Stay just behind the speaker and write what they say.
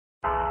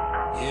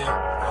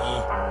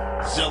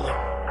Zilla,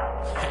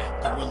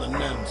 Gorilla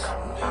Nems,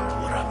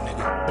 what up,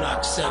 nigga? Block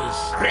setters,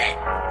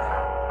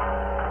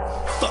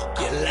 fuck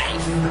your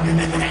life.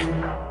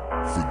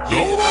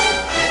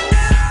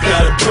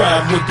 Got a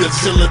problem with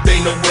Godzilla, they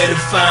know where to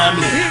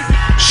find me.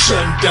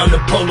 Shutting down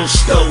the polo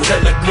stove,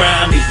 hella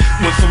grimy.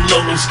 Went from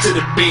Lolos to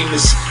the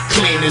Beamers,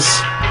 cleaners.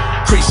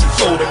 Creasy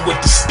folding with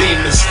the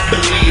steamers,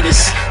 believe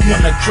this. When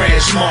I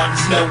crash,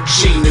 Martin's no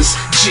genius.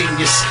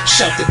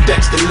 Shout the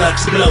Dex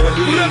Deluxe, blowing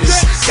leaders.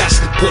 Got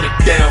to put it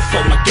down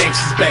for my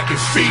gangsters back in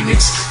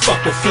Phoenix.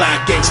 Fuck with fly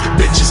gangster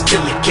bitches,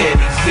 killing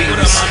candy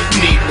Venus.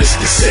 Needless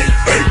to say,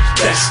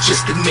 that's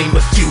just to name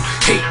a few.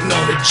 Hating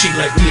on a G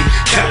like me,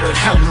 coward,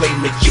 how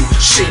lame are you?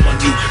 Shame on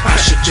you, I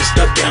should just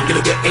duck down, get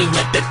a good aim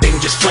at that thing,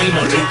 just flame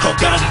on you. Call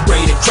Gandhi,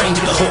 Ray, and Crane,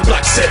 the whole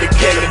block said it,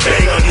 get and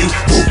bang on you.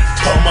 Woo.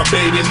 Call my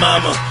baby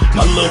mama,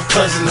 my little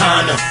cousin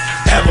Hannah.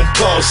 Have them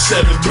call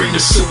 7, bring the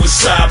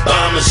suicide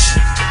bombers.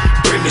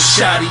 Bring the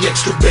shoddy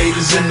extra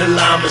babies and the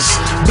llamas.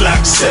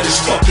 Block setters,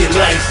 fuck your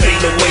life,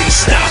 ain't no way to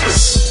stop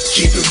us.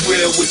 Keep it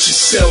real with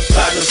yourself,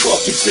 partner,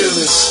 fuck your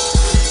feelings.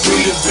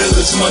 We the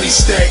villains, money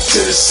stacked to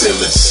the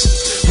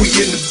ceilings. We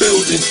in the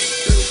building,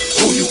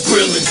 who you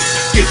grillin'?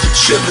 Get to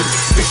chillin',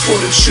 before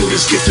them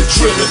shooters get to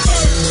drillin'.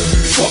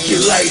 Fuck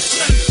your life,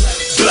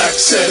 block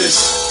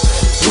setters.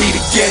 We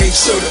the gang,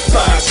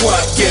 certified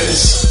quad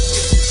getters.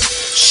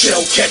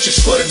 Shell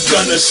catchers for the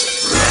gunners.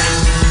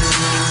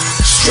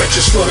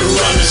 Stretchers for the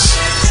runners.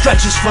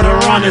 Stretches for the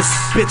runners.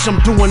 Bitch, I'm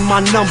doing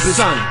my numbers.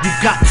 Son, you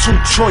got 2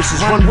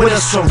 choices, run with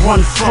us or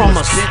run from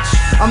us.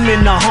 I'm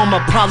in the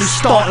Hummer, probably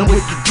starting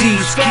with the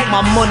D's. Keep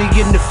my money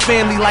in the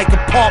family like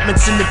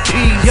apartments in the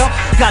P's.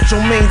 Got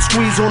your main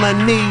squeeze on her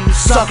knees,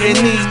 sucking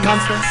knees.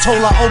 Told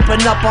her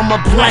open up,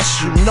 I'ma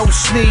bless you, no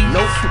sneeze.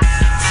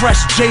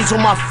 Fresh J's on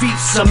my feet,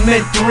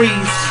 cement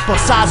 3s.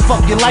 Besides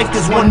fuck your life,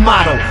 there's one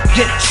motto,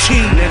 get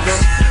cheese.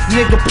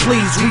 Nigga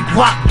please, we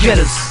rock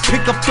getters.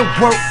 Pick up the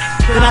work,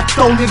 then I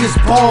throw niggas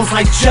bombs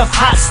like Jeff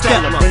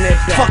Hotsteller.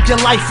 Fuck your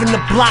life in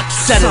the block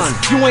setters.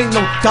 You ain't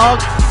no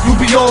thug, you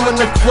be all in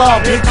the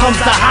club. Here comes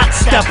the hot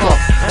stepper,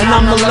 and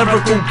I'm the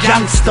lyrical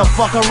gangster.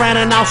 Fuck around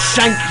and I'll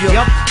shank you.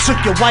 Took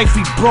your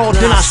wifey broad,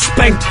 then I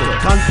spanked her,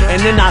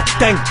 and then I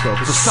thanked her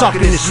for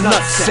sucking his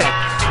nutsack.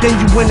 Then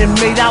you went and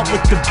made out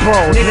with the bro.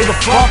 Nigga,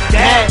 fuck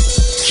that.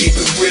 Keep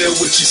it real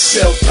with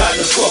yourself,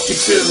 partner, fuck your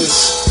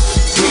feelings.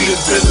 We the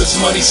villains,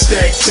 money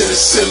stacked to the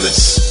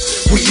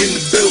ceilings. We in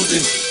the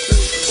building,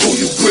 who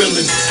you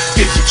grillin'?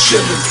 Get to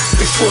chillin',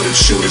 before them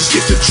shooters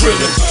get to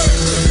drillin'.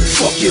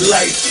 Fuck your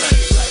life,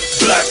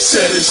 block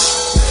setters.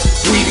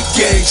 We the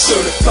gang,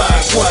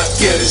 certified quad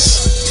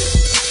getters.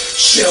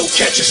 Shell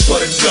catchers for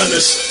the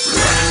gunners.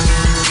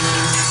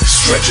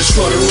 Stretchers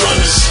for the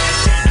runners.